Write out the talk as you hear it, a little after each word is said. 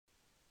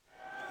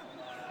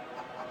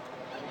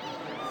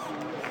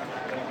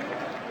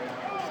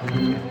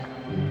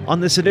On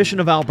this edition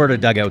of Alberta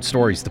Dugout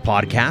Stories, the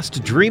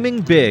podcast, Dreaming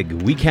Big,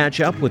 we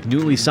catch up with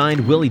newly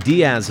signed Willie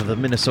Diaz of the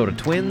Minnesota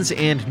Twins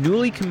and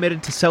newly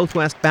committed to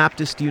Southwest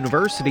Baptist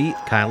University,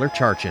 Kyler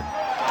Charchin.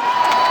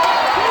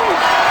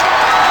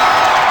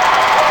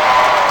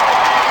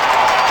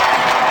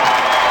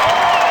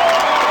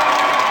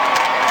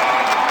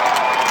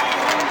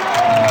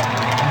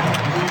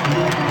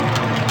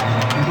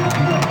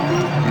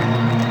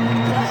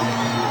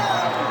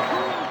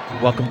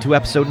 Welcome to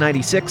episode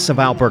 96 of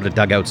Alberta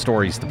Dugout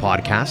Stories, the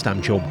podcast.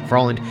 I'm Joe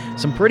McFarland.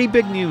 Some pretty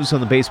big news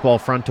on the baseball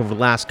front over the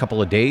last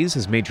couple of days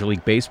as Major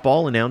League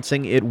Baseball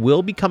announcing it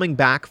will be coming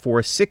back for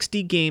a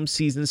 60-game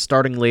season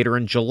starting later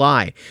in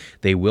July.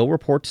 They will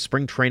report to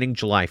spring training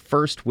July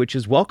 1st, which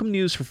is welcome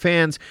news for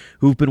fans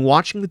who've been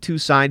watching the two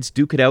sides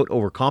duke it out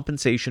over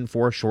compensation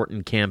for a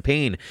shortened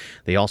campaign.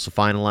 They also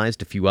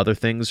finalized a few other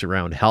things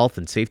around health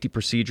and safety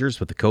procedures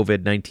with the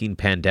COVID-19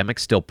 pandemic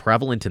still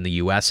prevalent in the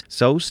U.S.,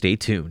 so stay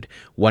tuned.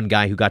 One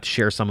guy who got to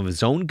share some of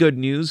his own good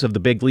news of the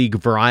big league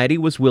variety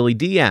was Willie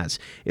Diaz.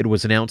 It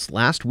was announced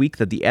last week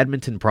that the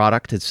Edmonton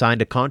product had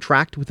signed a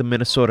contract with the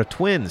Minnesota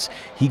Twins.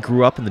 He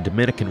grew up in the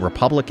Dominican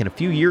Republic and a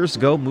few years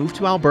ago moved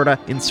to Alberta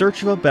in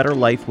search of a better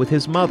life with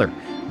his mother.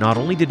 Not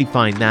only did he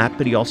find that,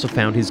 but he also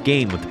found his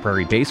game with the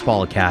Prairie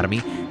Baseball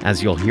Academy.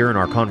 As you'll hear in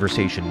our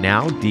conversation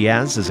now,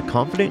 Diaz is a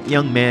confident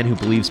young man who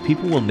believes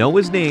people will know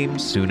his name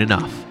soon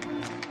enough.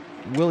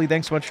 Willie,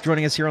 thanks so much for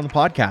joining us here on the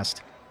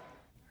podcast.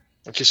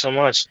 Thank you so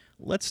much.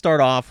 Let's start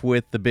off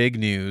with the big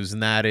news,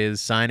 and that is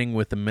signing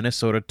with the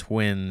Minnesota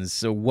Twins.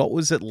 So what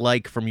was it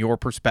like from your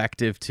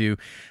perspective to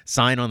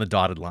sign on the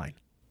dotted line?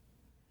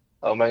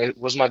 Oh man, it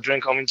was my dream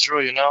coming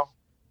true, you know?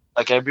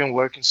 Like, I've been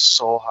working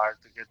so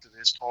hard to get to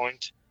this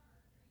point,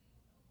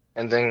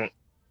 and then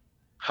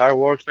hard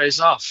work pays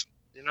off,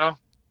 you know?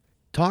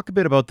 Talk a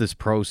bit about this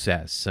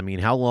process. I mean,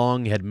 how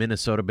long had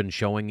Minnesota been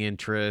showing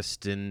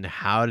interest, and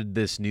how did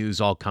this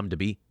news all come to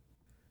be?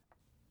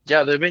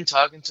 Yeah, they've been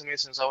talking to me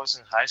since I was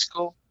in high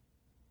school.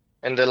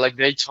 And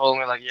they told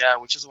me, yeah,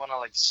 we just want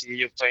to, see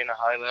you play in a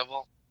high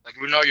level.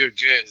 We know you're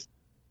good,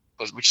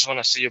 but we just want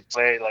to see you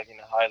play, in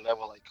a high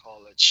level, like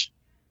college,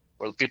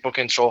 where people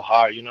can throw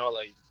hard, you know,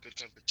 good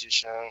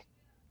competition.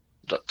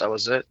 That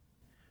was it.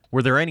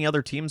 Were there any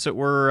other teams that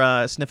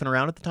were sniffing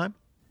around at the time?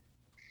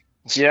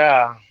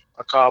 Yeah,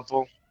 a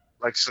couple,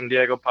 like San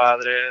Diego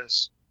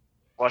Padres,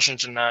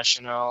 Washington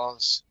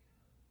Nationals,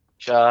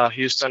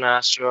 Houston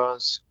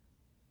Astros,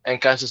 and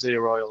Kansas City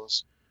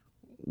Royals.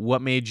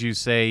 What made you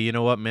say, you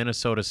know what,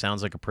 Minnesota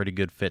sounds like a pretty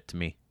good fit to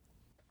me?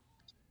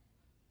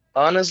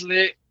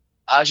 Honestly,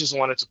 I just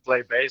wanted to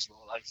play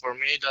baseball. For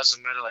me, it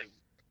doesn't matter,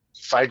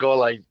 if I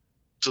go,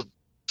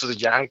 to the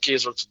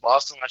Yankees or to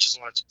Boston, I just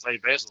wanted to play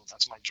baseball.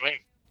 That's my dream.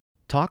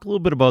 Talk a little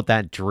bit about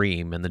that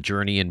dream and the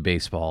journey in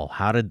baseball.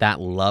 How did that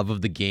love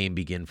of the game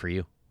begin for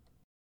you?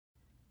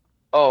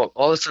 Oh,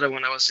 all of a sudden,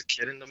 when I was a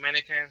kid in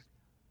Dominican,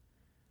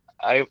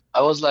 I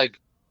was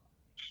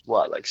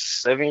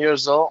 7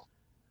 years old?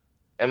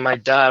 And my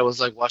dad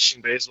was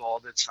watching baseball all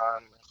the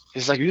time.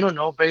 He's like, "You don't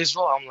know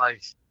baseball?" I'm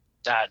like,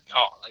 "Dad,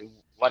 no.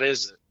 What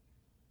is it?"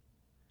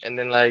 And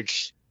then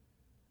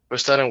we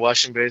started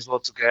watching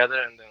baseball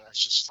together, and then I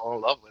just fell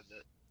in love with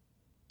it.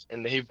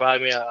 And then he bought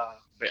me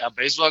a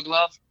baseball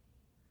glove,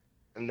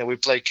 and then we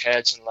played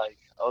catch. And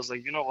I was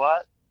like, you know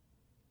what?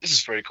 This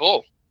is pretty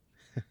cool.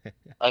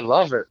 I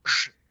love it.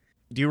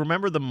 Do you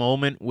remember the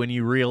moment when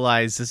you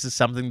realized this is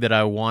something that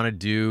I want to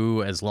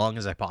do as long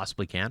as I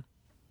possibly can?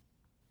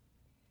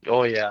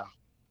 Oh yeah.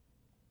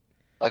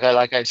 Like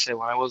I said,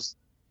 when I was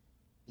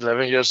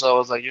 11 years old, I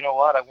was like, you know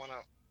what?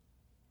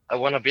 I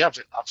wanna be a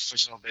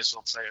professional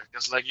baseball player,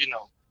 because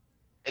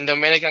in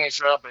Dominican, if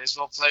you're a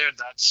baseball player,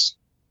 that's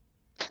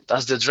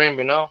the dream,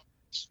 you know.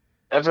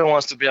 Everyone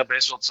wants to be a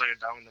baseball player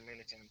down in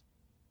Dominican.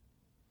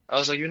 I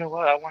was like, you know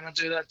what? I want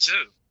to do that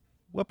too.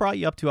 What brought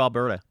you up to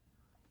Alberta?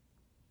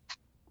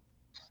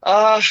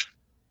 My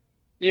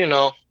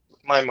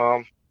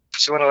mom.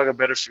 She wanted a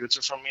better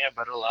future for me, a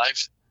better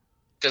life.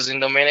 Because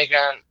in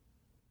Dominican,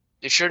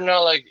 if you're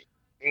not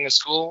in a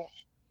school,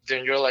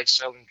 then you're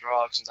selling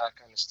drugs and that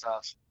kind of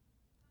stuff.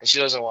 And she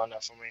doesn't want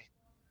that for me.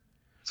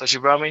 So she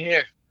brought me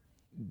here.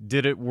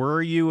 Did it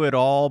worry you at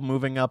all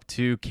moving up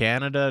to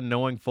Canada,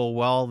 knowing full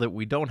well that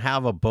we don't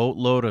have a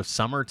boatload of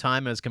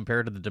summertime as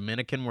compared to the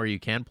Dominican, where you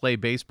can play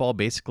baseball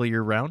basically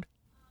year round?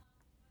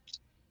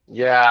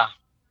 Yeah.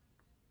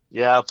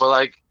 Yeah,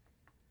 but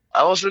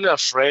I was really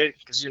afraid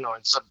because,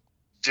 it's a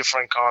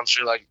different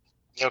country,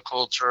 new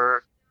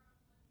culture,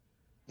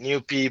 new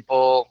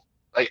people.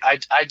 I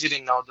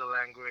didn't know the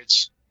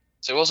language,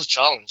 so it was a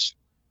challenge.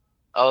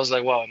 I was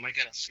like, wow, am I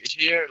gonna fit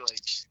here? Am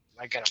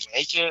I gonna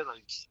make it?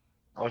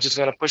 I'm just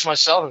gonna push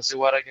myself and see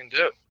what I can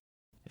do.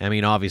 I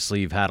mean,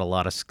 obviously you've had a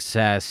lot of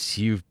success.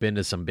 You've been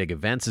to some big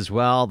events as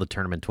well, the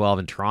Tournament 12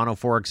 in Toronto,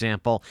 for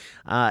example.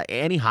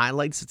 Any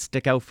highlights that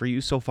stick out for you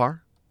so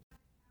far?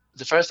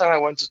 The first time I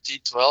went to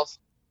T12,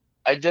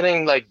 I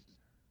didn't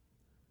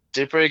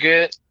did pretty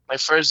good my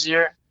first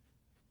year.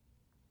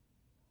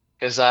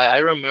 Because I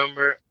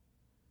remember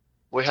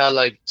we had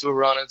 2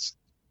 runners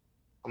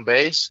on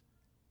base,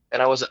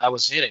 and I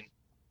was hitting.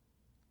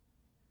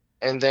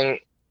 And then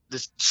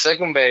the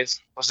second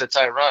base was the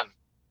tie run.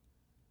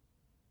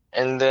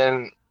 And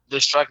then they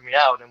struck me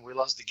out and we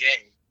lost the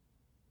game.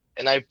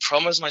 And I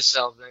promised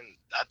myself then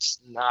that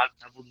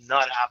will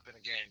not happen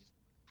again.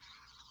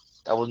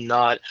 That will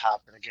not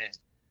happen again.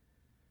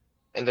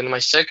 And then my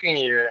second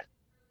year,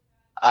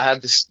 I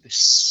had the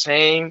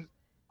same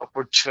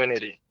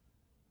opportunity.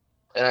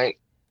 And I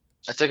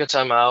take a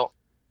time out,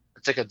 I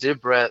take a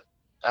deep breath.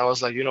 I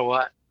was like, you know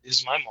what? This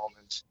is my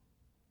moment.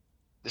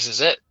 This is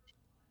it.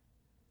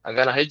 I'm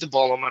gonna hit the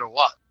ball no matter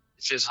what.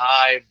 If it's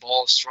high,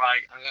 ball,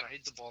 strike, I'm gonna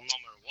hit the ball no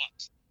matter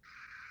what.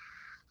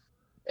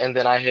 And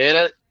then I hit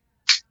it,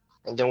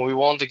 and then we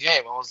won the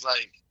game. I was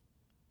like,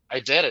 I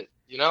did it,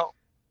 you know?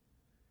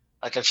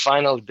 Like I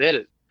finally did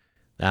it.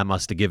 That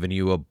must have given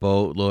you a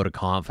boatload of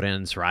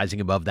confidence,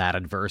 rising above that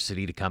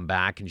adversity to come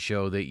back and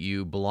show that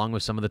you belong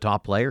with some of the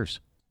top players.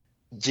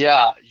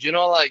 Yeah, you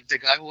know, like the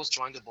guy who was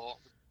throwing the ball,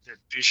 the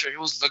pitcher, he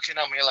was looking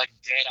at me like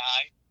dead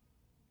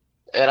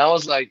eye. And I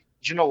was like,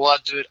 you know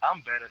what, dude?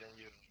 I'm better than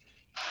you.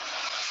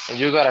 And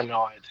you gotta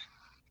know it.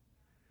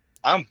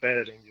 I'm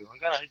better than you. I'm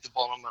gonna hit the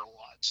ball no matter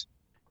what.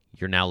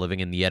 You're now living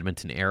in the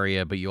Edmonton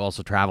area, but you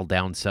also traveled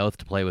down south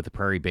to play with the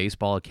Prairie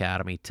Baseball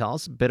Academy. Tell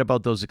us a bit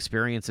about those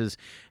experiences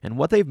and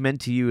what they've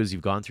meant to you as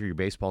you've gone through your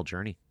baseball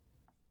journey.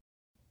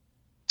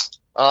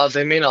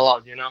 They mean a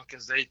lot, you know,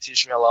 because they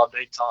teach me a lot.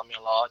 They taught me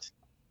a lot.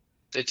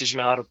 They teach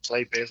me how to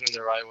play baseball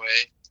the right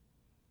way.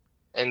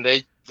 And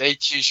they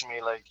teach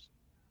me, like,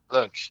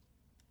 look,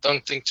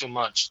 don't think too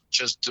much.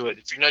 Just do it.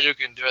 If you know you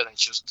can do it, then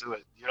just do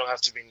it. You don't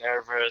have to be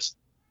nervous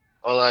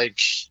or, like,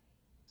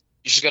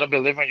 you just got to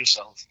believe in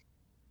yourself.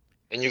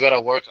 And you got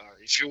to work hard.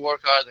 If you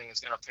work hard, then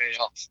it's going to pay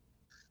off.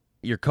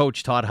 Your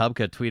coach, Todd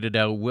Hubka, tweeted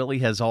out, Willie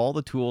has all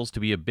the tools to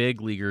be a big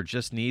leaguer,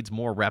 just needs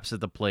more reps at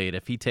the plate.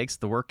 If he takes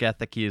the work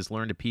ethic he has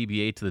learned at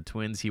PBA to the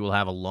Twins, he will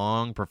have a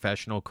long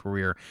professional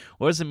career.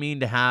 What does it mean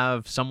to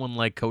have someone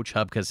like Coach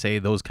Hubka say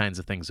those kinds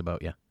of things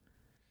about you?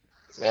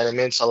 Man, it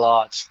means a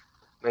lot.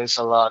 It means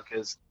a lot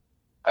because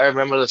I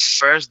remember the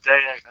first day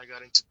I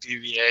got into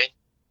PBA,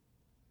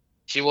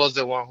 he was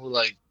the one who,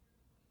 like,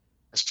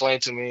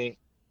 explained to me,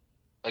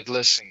 like,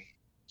 listen,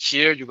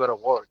 here you got to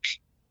work.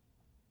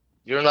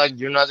 You're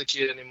not the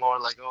kid anymore.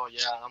 Like, oh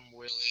yeah, I'm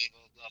Willie,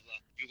 blah blah blah.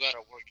 You gotta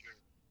work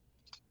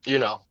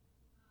your,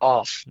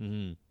 off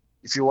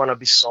if you wanna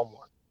be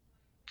someone.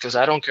 Because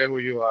I don't care who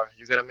you are.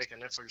 You gotta make a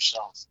name for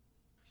yourself.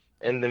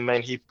 And the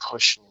man, he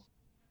pushed me.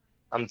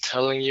 I'm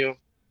telling you,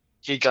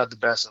 he got the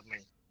best of me.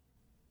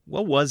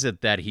 What was it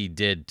that he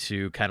did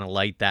to kind of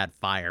light that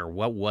fire?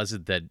 What was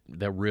it that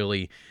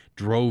really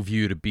drove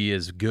you to be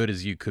as good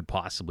as you could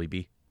possibly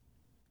be?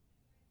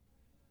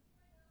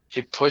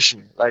 He pushed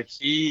me. Like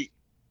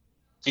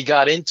he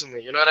got into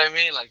me, you know what I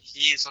mean? Like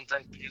he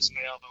sometimes pissed me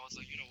off. I was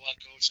like, you know what,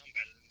 coach, I'm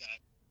better than that.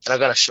 And I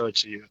gotta show it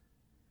to you.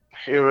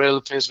 He really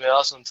pissed me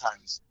off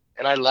sometimes.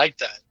 And I like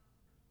that.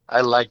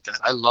 I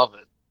love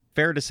it.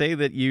 Fair to say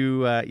that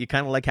you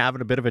kind of like having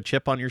a bit of a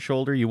chip on your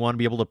shoulder? You want to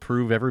be able to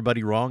prove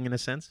everybody wrong in a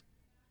sense?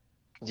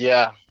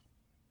 Yeah.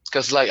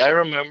 Because, like, I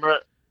remember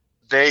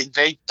they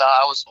thought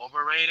I was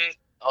overrated.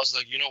 I was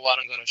like, you know what,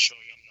 I'm gonna show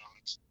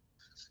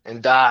you I'm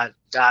not. And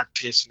that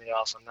pissed me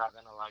off. I'm not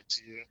gonna lie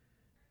to you.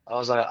 I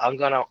was like, I'm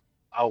gonna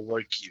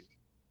outwork you,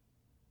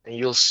 and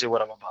you'll see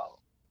what I'm about.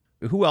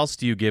 Who else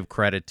do you give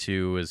credit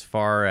to as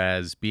far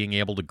as being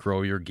able to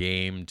grow your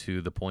game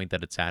to the point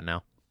that it's at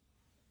now?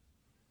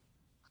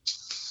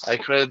 I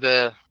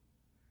credit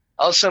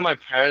I'll say my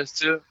parents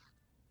too,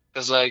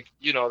 because, like,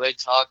 they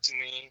talk to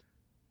me.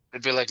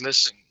 They'd be like,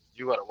 listen,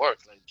 you gotta work.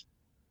 Like,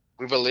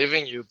 we believe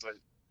in you, but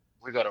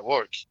we gotta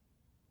work.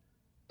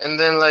 And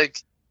then,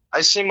 like,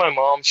 I see my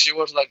mom. She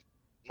was like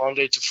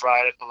Monday to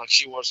Friday, but, like,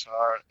 she works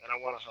hard, and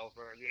I want to help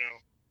her.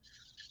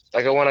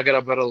 Like, I want to get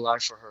a better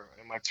life for her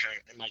and my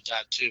parent and my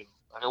dad too.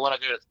 Like, I want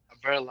to get a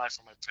better life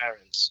for my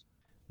parents.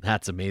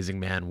 That's amazing,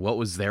 man. What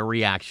was their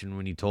reaction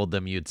when you told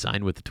them you'd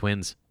signed with the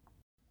Twins?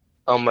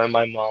 Oh, my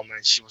mom,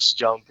 man, she was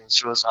jumping.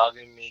 She was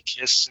hugging me,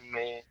 kissing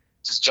me,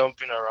 just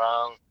jumping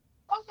around.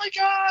 Oh my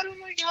God.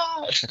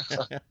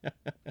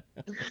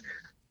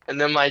 And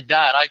then my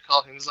dad, I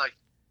called him. He's like,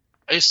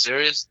 are you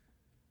serious?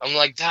 I'm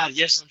like, Dad,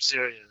 yes, I'm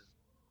serious.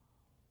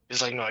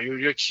 He's like, no,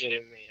 you're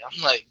kidding me.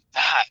 I'm like,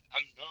 Dad,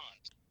 I'm not.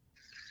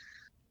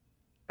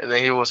 And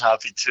then he was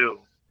happy too.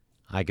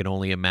 I can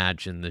only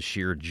imagine the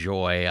sheer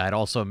joy. I'd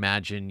also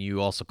imagine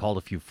you also called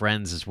a few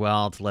friends as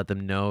well to let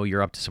them know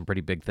you're up to some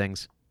pretty big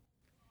things.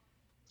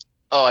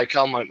 Oh, I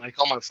call my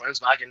friends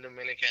back in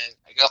Dominican.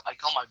 I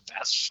call my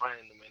best friend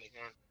in Dominican.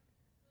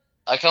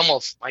 I call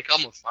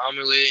my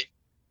family.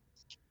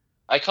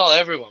 I call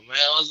everyone, man.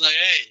 I was like,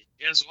 hey,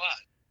 guess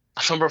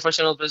what? I'm a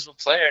professional baseball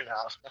player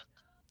now.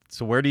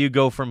 So where do you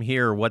go from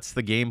here? What's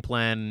the game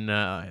plan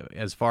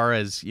as far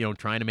as,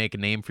 trying to make a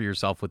name for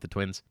yourself with the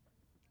Twins?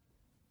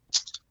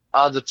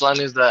 The plan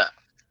is that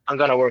I'm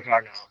going to work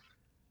hard now.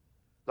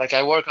 Like,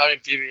 I work hard in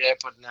PBA,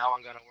 but now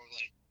I'm going to work,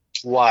 like,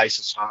 twice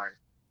as hard.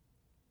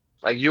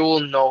 Like, you will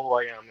know who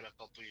I am in a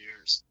couple of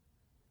years.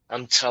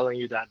 I'm telling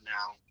you that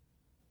now.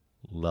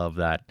 Love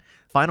that.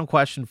 Final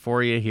question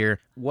for you here.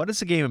 What does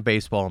the game of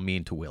baseball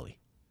mean to Willie?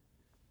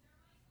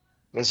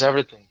 Means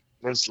everything.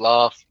 Means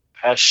love,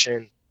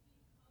 passion.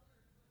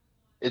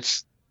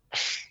 It's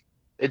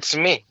it's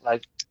me.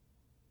 Like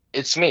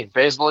it's me.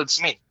 Baseball,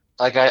 it's me.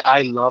 Like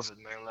I love it,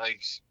 man.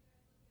 Like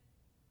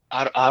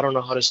I don't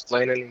know how to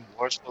explain it in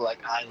words, but like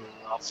I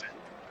love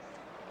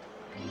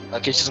it.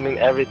 Like it just means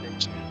everything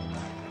to me.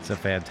 It's a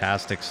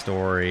fantastic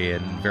story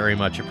and very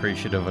much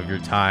appreciative of your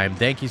time.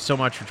 Thank you so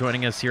much for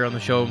joining us here on the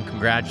show, and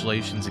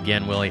congratulations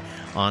again, Willie,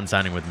 on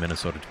signing with the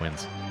Minnesota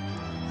Twins.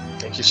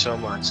 Thank you so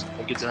much.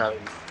 Thank you for having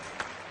me.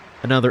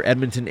 Another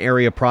Edmonton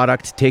area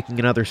product taking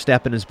another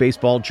step in his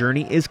baseball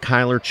journey is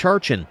Kyler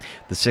Charchin.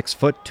 The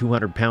 6-foot,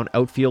 200-pound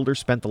outfielder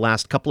spent the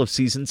last couple of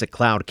seasons at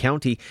Cloud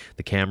County.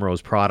 The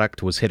Camrose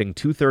product was hitting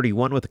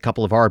 .231 with a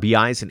couple of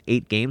RBIs in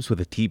 8 games with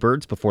the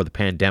T-Birds before the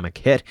pandemic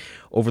hit.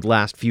 Over the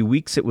last few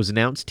weeks, it was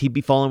announced he'd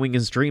be following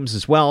his dreams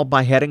as well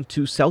by heading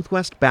to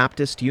Southwest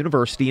Baptist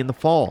University in the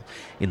fall.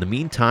 In the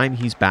meantime,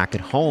 he's back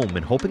at home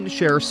and hoping to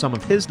share some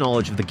of his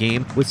knowledge of the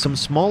game with some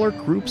smaller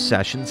group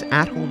sessions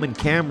at home in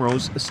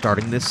Camrose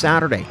starting this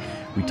Saturday.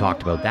 We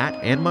talked about that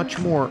and much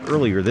more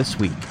earlier this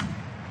week.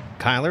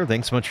 Kyler,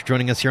 thanks so much for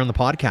joining us here on the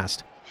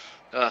podcast.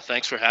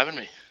 Thanks for having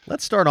me.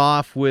 Let's start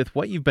off with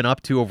what you've been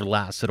up to over the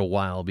last little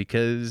while,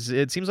 because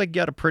it seems like you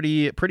got a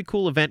pretty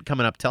cool event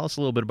coming up. Tell us a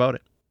little bit about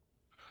it.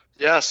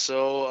 Yeah,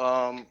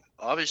 so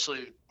obviously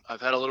I've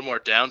had a little more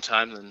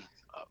downtime than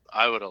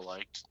I would have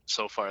liked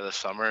so far this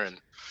summer, and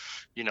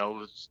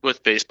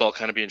with baseball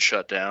kind of being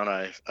shut down,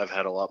 I've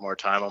had a lot more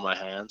time on my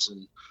hands,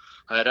 and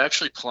I had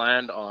actually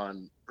planned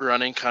on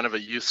running kind of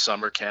a youth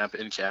summer camp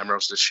in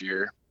Camrose this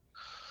year.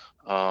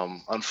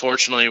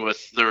 Unfortunately,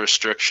 with the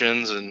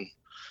restrictions and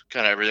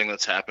kind of everything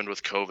that's happened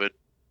with COVID,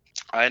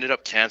 I ended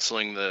up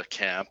canceling the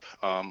camp.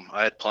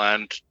 I had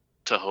planned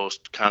to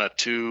host kind of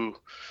 2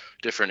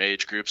 different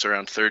age groups,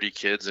 around 30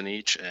 kids in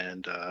each,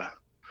 and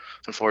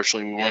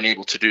unfortunately we weren't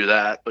able to do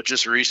that. But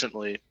just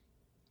recently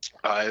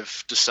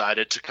I've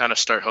decided to kind of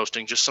start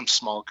hosting just some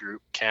small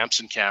group camps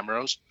in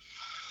Camrose.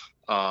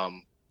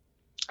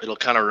 It'll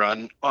kind of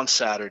run on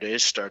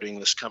Saturdays starting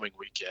this coming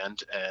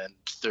weekend, and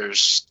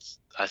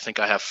I think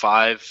I have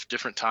 5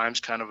 different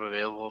times kind of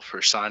available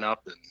for sign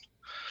up, and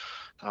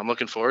I'm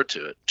looking forward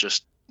to it.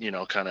 Just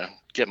kind of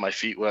get my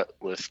feet wet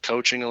with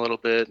coaching a little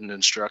bit and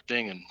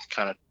instructing, and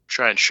kind of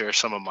try and share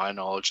some of my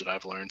knowledge that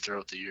I've learned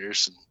throughout the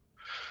years,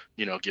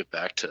 and give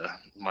back to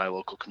my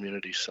local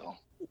community. So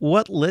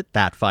what lit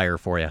that fire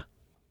for you?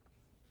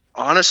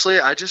 Honestly,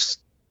 I just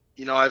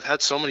I've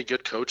had so many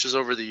good coaches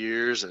over the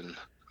years, and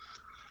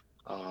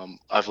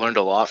I've learned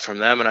a lot from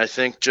them. And I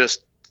think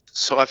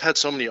I've had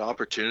so many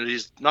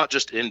opportunities, not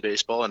just in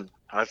baseball, and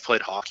I've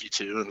played hockey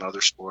too and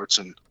other sports,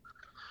 and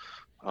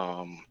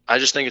I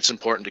just think it's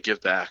important to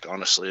give back,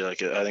 honestly.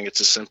 Like, I think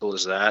it's as simple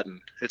as that,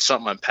 and it's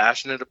something I'm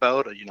passionate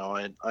about.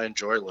 I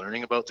enjoy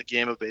learning about the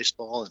game of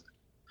baseball, and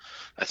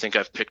I think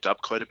I've picked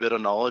up quite a bit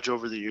of knowledge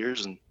over the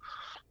years, and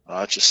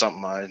it's just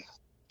something I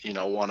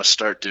want to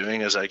start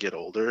doing as I get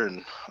older,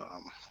 and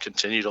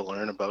continue to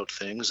learn about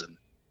things, and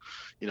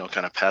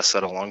kind of pass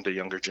that along to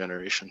younger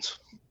generations.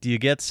 Do you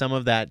get some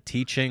of that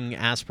teaching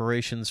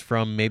aspirations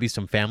from maybe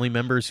some family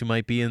members who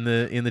might be in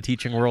the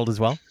teaching world as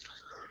well?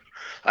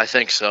 I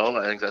think so.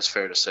 I think that's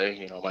fair to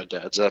say. My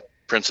dad's a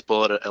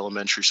principal at an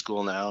elementary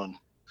school now, and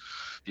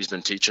he's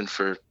been teaching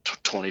for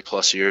 20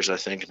 plus years, I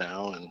think,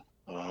 now.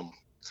 And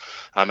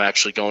I'm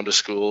actually going to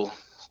school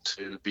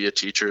to be a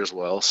teacher as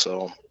well.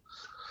 So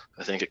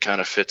I think it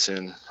kind of fits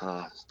in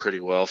pretty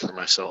well for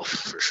myself,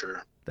 for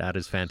sure. That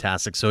is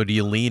fantastic. So do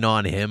you lean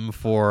on him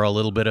for a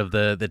little bit of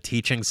the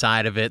teaching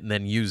side of it, and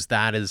then use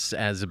that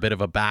as a bit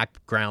of a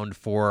background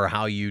for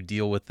how you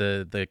deal with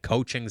the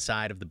coaching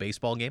side of the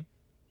baseball game?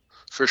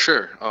 For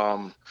sure.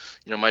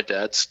 My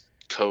dad's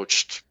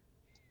coached,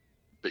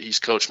 but he's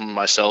coached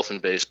myself in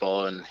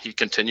baseball, and he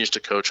continues to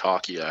coach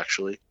hockey,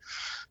 actually.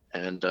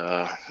 And,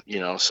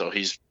 so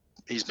he's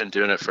been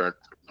doing it for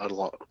a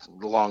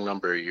long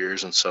number of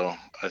years. And so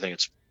I think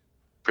it's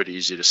pretty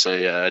easy to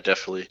say, I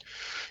definitely,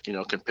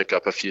 can pick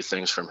up a few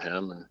things from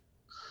him, and,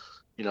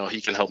 he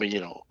can help me,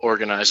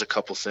 organize a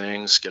couple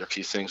things, get a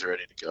few things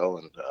ready to go.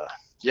 And,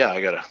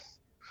 I got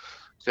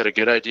a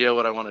good idea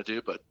what I want to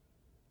do, but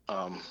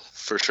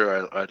for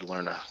sure I'd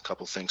learn a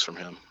couple things from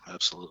him.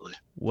 Absolutely.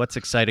 What's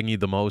exciting you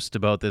the most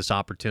about this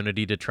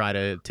opportunity to try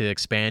to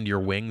expand your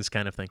wings,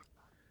 kind of thing?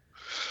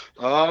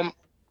 I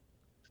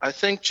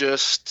think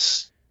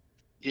just,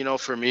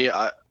 for me,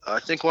 I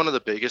think one of the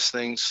biggest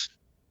things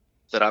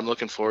that I'm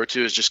looking forward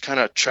to is just kind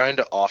of trying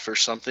to offer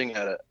something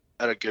at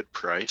a good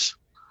price.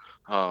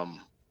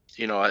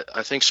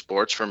 I think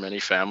sports for many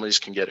families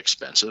can get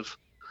expensive,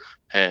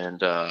 and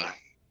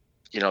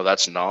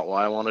that's not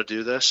why I want to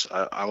do this.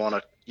 I want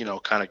to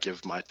kind of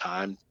give my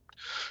time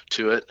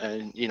to it,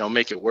 and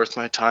make it worth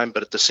my time,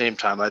 but at the same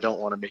time I don't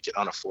want to make it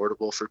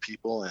unaffordable for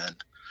people. And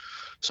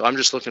so I'm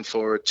just looking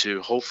forward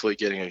to hopefully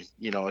getting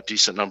a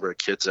decent number of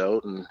kids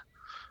out, and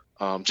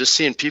just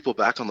seeing people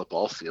back on the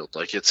ball field.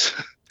 Like, it's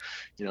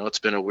it's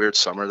been a weird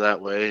summer that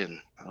way, and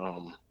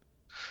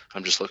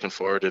I'm just looking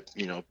forward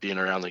to, being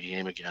around the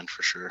game again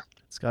for sure.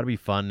 It's got to be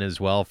fun as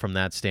well from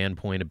that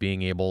standpoint of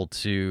being able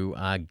to,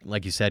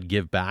 like you said,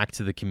 give back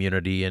to the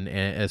community, and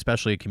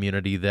especially a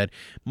community that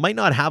might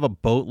not have a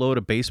boatload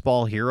of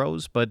baseball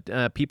heroes,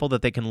 but people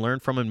that they can learn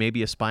from and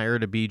maybe aspire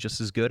to be just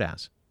as good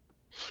as.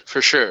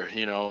 For sure.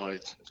 I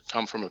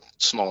come from a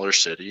smaller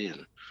city,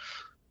 and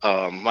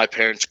my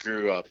parents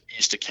grew up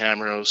east of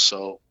Camrose,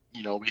 so,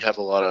 we have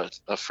a lot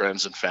of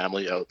friends and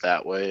family out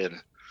that way.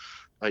 And,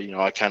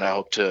 I kind of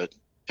hope to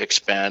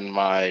expand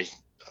my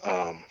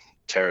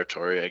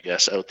territory, I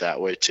guess, out that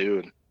way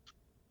too,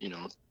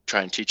 and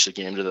try and teach the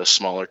game to the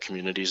smaller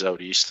communities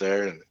out east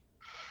there. And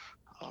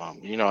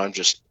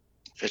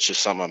it's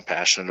just something I'm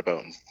passionate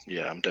about, and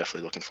yeah, I'm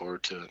definitely looking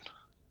forward to it.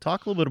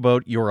 Talk a little bit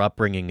about your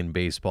upbringing in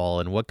baseball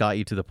and what got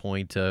you to the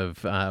point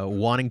of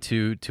wanting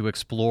to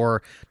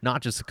explore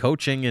not just the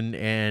coaching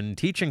and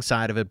teaching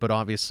side of it, but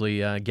obviously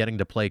getting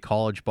to play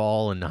college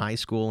ball and high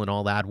school and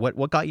all that.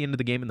 What got you into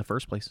the game in the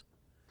first place?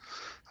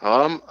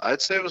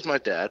 I'd say it was my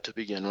dad to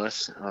begin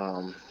with.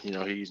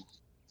 He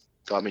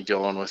got me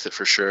going with it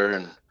for sure.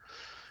 And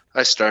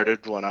I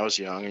started when I was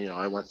young.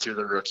 I went through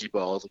the rookie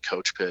ball, the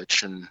coach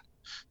pitch, and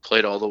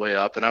played all the way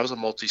up. And I was a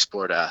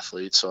multi-sport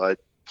athlete, so I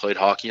played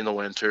hockey in the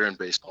winter and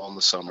baseball in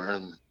the summer.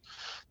 And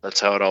that's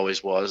how it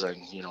always was. I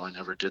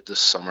never did the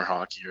summer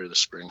hockey or the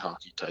spring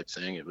hockey type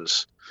thing. It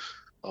was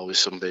always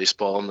some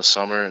baseball in the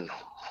summer and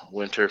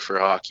winter for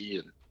hockey.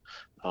 And,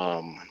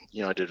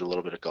 I did a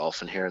little bit of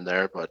golfing here and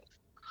there, but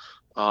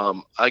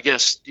I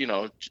guess,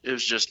 it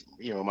was just,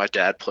 my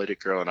dad played it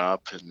growing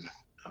up, and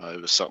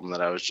it was something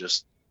that I was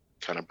just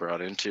kind of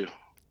brought into.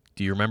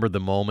 Do you remember the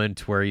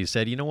moment where you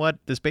said, you know what,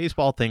 this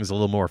baseball thing's a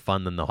little more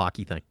fun than the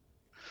hockey thing?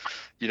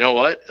 You know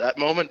what? That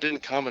moment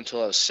didn't come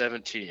until I was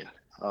 17.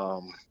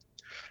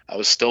 I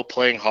was still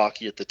playing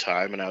hockey at the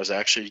time, and I was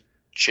actually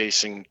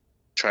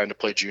trying to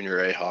play junior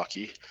A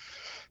hockey.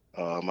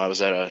 I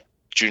was at a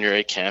junior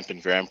A camp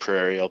in Grand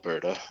Prairie,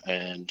 Alberta,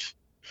 and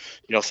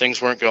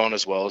things weren't going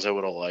as well as I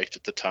would have liked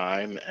at the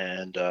time.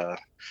 And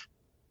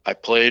I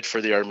played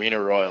for the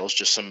Armina Royals,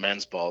 just some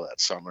men's ball that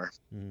summer.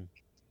 Mm.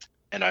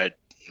 And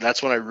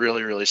that's when I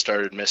really, really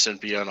started missing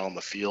being on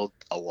the field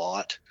a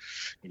lot.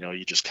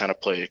 You just kind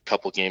of play a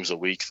couple games a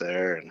week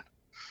there. And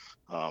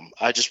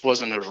I just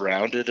wasn't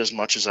around it as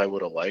much as I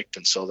would have liked.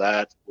 And so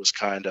that was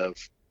kind of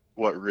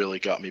what really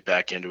got me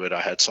back into it.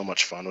 I had so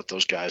much fun with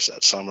those guys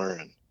that summer.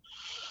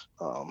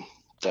 And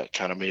that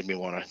kind of made me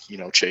want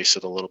to, chase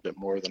it a little bit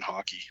more than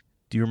hockey.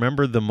 Do you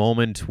remember the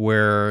moment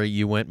where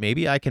you went,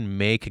 maybe I can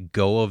make a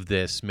go of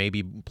this,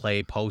 maybe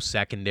play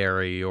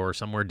post-secondary or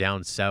somewhere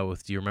down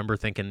south? Do you remember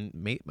thinking,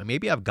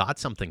 maybe I've got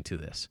something to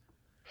this?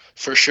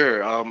 For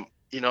sure.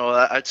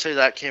 I'd say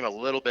that came a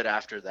little bit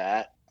after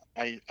that.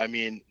 I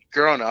mean,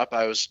 growing up,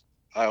 I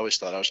always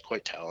thought I was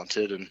quite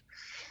talented. And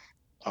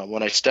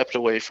when I stepped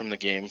away from the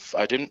game,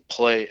 I didn't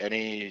play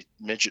any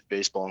midget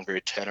baseball in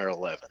grade 10 or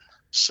 11.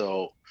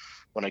 So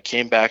when I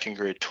came back in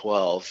grade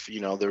 12,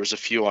 there was a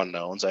few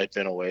unknowns. I'd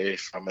been away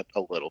from it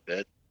a little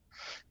bit.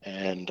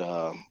 And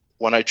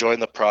when I joined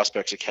the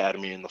Prospects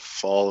Academy in the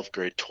fall of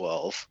grade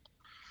 12,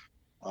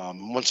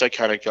 once I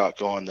kind of got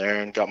going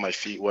there and got my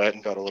feet wet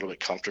and got a little bit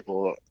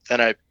comfortable, then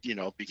I,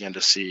 began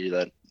to see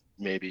that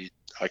maybe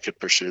I could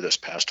pursue this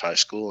past high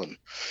school. And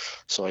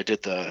so I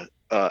did the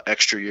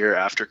extra year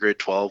after grade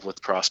 12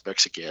 with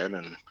Prospects again,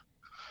 and,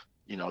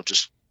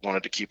 just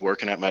wanted to keep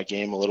working at my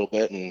game a little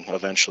bit, and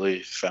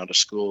eventually found a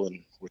school,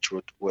 and which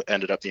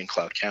ended up being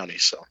Cloud County.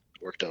 So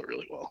it worked out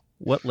really well.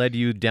 What led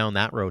you down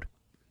that road?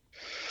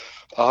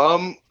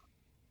 I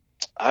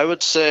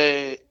would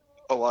say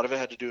a lot of it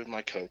had to do with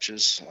my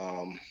coaches.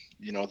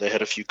 They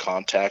had a few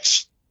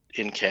contacts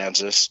in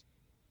Kansas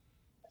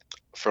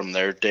from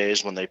their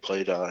days when they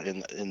played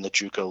in the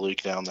JUCO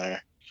league down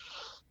there.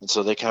 And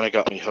so they kind of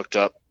got me hooked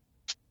up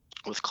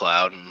with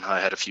Cloud, and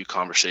I had a few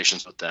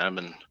conversations with them,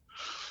 and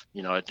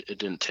it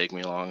didn't take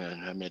me long,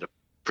 and I made a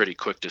pretty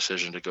quick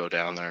decision to go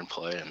down there and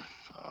play, and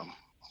I'm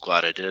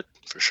glad I did,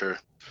 for sure.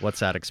 What's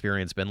that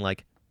experience been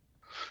like?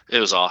 It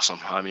was awesome.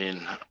 I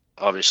mean,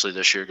 obviously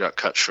this year got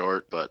cut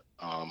short, but,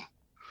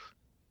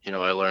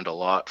 I learned a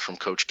lot from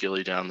Coach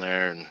Gilly down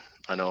there, and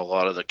I know a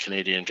lot of the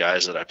Canadian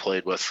guys that I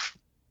played with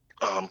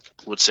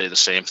would say the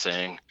same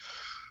thing.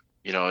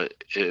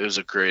 It was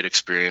a great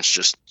experience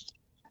just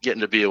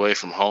getting to be away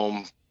from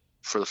home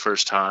for the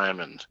first time,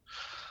 and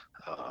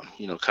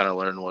kind of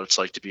learn what it's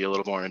like to be a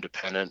little more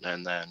independent,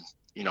 and then,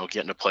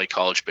 getting to play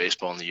college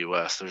baseball in the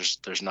U.S.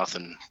 There's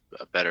nothing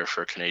better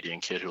for a Canadian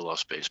kid who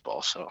loves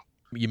baseball. So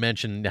you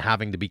mentioned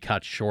having to be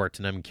cut short,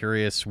 and I'm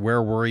curious,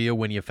 where were you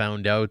when you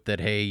found out that,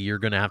 hey, you're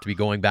going to have to be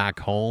going back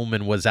home?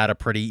 And was that a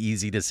pretty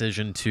easy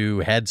decision to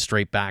head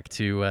straight back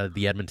to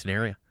the Edmonton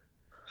area?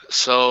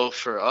 So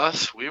for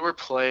us, we were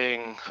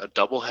playing a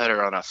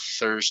doubleheader on a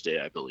Thursday,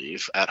 I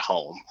believe, at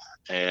home.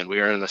 And we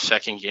were in the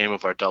second game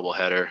of our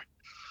doubleheader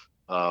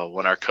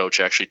when our coach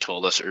actually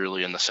told us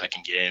early in the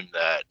second game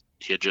that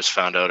he had just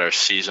found out our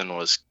season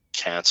was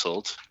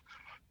canceled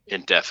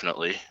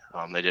indefinitely.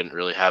 They didn't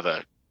really have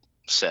a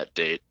set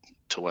date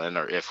to when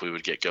or if we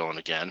would get going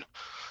again.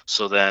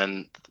 So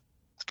then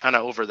kind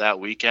of over that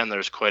weekend,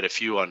 there's quite a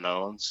few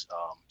unknowns.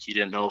 He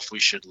didn't know if we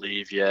should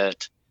leave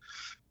yet.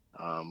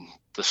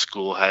 The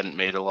school hadn't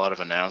made a lot of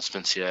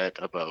announcements yet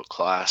about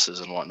classes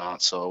and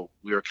whatnot, so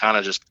we were kind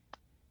of just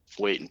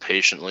waiting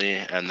patiently.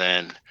 And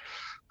then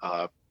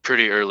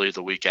pretty early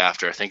the week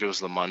after, I think it was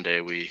the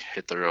Monday, we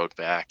hit the road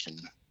back and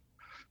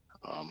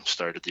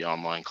started the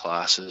online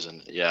classes.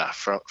 And yeah,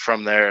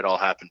 from there it all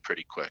happened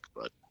pretty quick,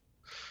 but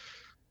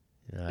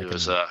it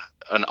was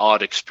an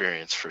odd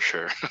experience for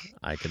sure.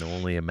 I can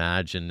only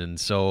imagine. And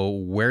so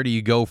where do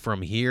you go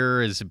from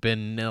here? Has it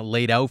been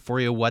laid out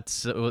for you?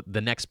 What's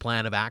the next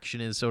plan of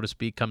action is, so to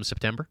speak, come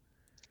September?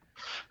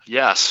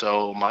 Yeah,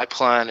 so my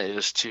plan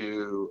is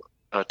to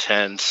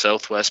attend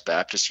Southwest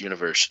Baptist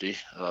University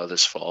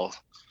this fall.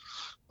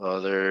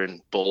 They're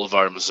in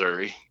Boulevard,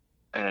 Missouri,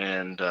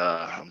 and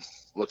I'm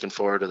looking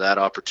forward to that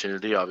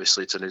opportunity.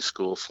 Obviously, it's a new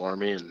school for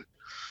me and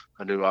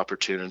a new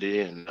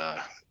opportunity, and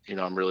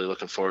I'm really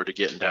looking forward to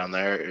getting down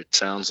there. It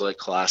sounds like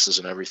classes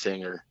and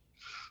everything are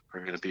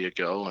going to be a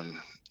go, and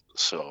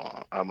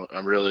so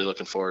I'm really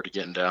looking forward to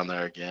getting down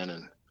there again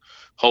and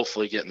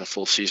hopefully getting a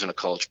full season of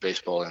college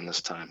baseball in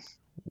this time.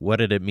 What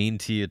did it mean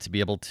to you to be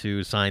able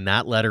to sign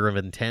that letter of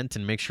intent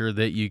and make sure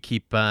that you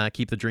keep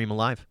the dream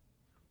alive?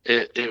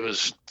 It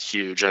was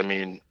huge. I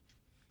mean,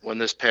 when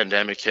this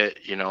pandemic hit,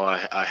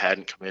 I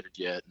hadn't committed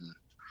yet, and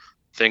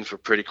things were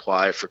pretty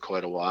quiet for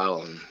quite a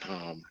while.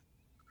 And,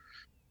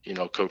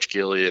 Coach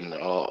Gilly and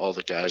all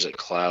the guys at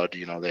Cloud,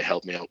 they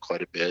helped me out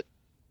quite a bit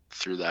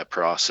through that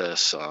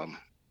process.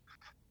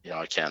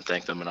 I can't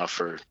thank them enough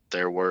for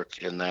their work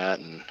in that.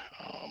 And,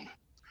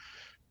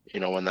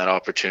 when that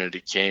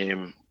opportunity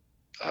came,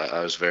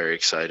 I was very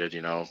excited,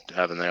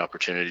 having the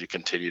opportunity to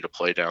continue to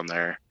play down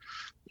there.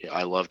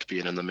 I loved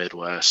being in the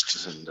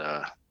Midwest, and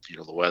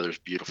the weather's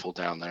beautiful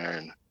down there,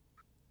 and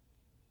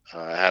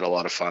I had a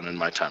lot of fun in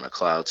my time at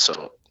Cloud.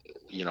 So,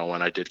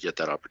 when I did get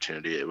that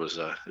opportunity, it was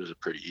a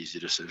pretty easy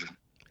decision.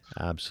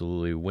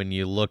 Absolutely. When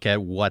you look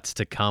at what's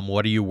to come,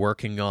 what are you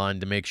working on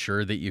to make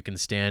sure that you can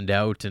stand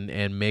out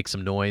and make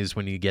some noise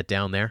when you get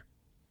down there?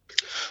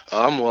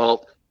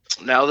 Well,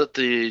 now that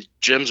the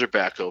gyms are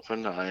back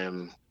open, I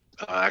am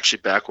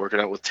actually back working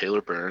out with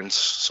Taylor Burns.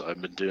 So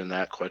I've been doing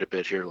that quite a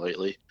bit here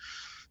lately.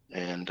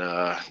 And,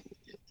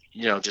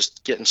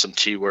 just getting some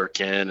tee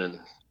work in and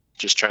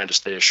just trying to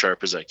stay as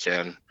sharp as I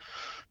can.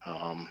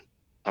 I'm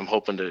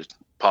hoping to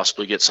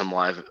possibly get some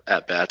live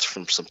at-bats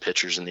from some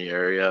pitchers in the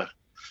area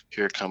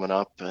here coming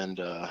up, and,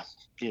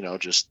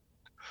 just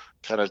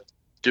kind of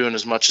doing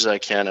as much as I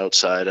can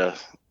outside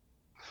of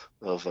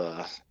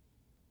the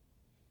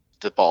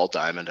ball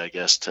diamond, I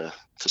guess, to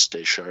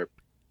stay sharp.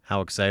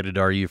 How excited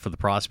are you for the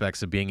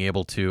prospects of being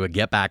able to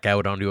get back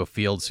out onto a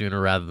field sooner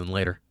rather than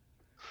later?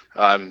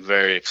 I'm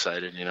very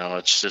excited.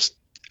 It's just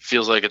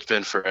feels like it's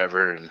been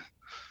forever. And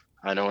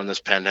I know when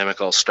this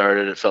pandemic all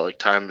started, it felt like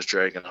time was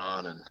dragging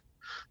on. And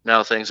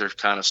now things are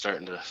kind of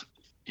starting to,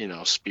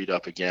 speed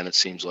up again, it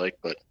seems like.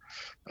 But,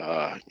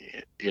 I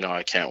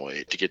can't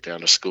wait to get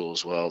down to school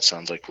as well. It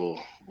sounds like we'll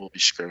be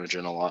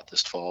scrimmaging a lot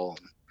this fall.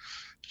 And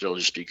it'll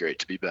just be great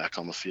to be back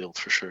on the field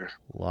for sure.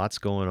 Lots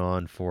going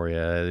on for you.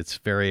 It's a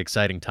very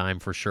exciting time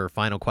for sure.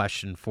 Final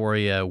question for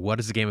you. What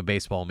does the game of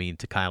baseball mean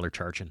to Kyler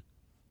Charchin?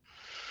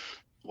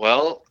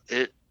 Well,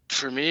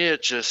 for me,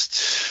 it's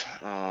just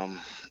an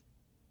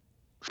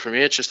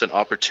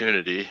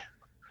opportunity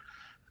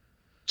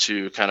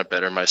to kind of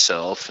better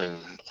myself. And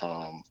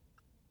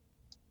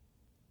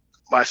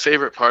my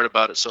favorite part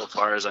about it so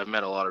far is I've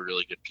met a lot of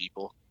really good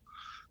people.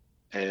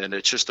 And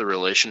it's just the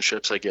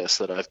relationships, I guess,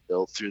 that I've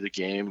built through the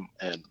game,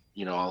 and,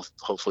 I'll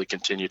hopefully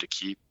continue to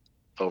keep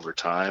over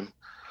time.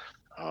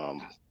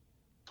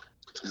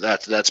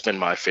 That's been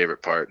my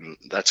favorite part, and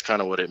that's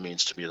kind of what it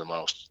means to me the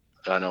most.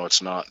 I know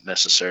it's not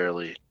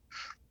necessarily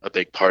a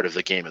big part of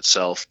the game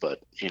itself, but,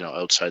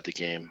 outside the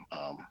game,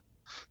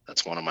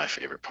 that's one of my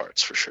favorite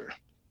parts for sure.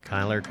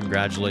 Kyler,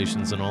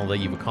 congratulations on all that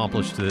you've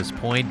accomplished to this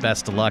point.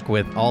 Best of luck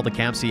with all the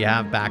camps that you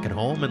have back at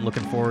home, and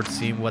looking forward to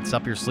seeing what's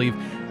up your sleeve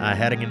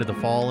heading into the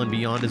fall and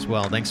beyond as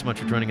well. Thanks so much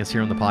for joining us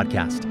here on the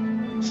podcast.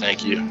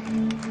 Thank you.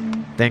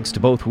 Thanks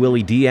to both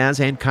Willie Diaz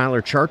and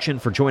Kyler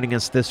Charchin for joining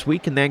us this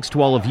week, and thanks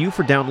to all of you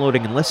for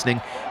downloading and listening.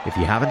 If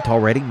you haven't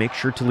already, make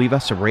sure to leave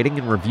us a rating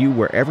and review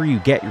wherever you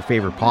get your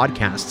favorite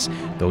podcasts.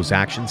 Those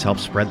actions help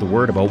spread the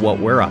word about what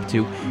we're up to.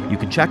 You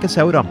can check us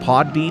out on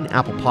Podbean,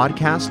 Apple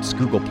Podcasts,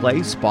 Google Play,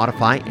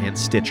 Spotify, and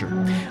Stitcher.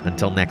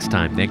 Until next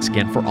time, thanks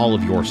again for all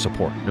of your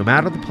support, no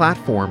matter the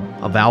platform,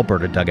 of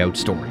Alberta Dugout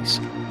Stories.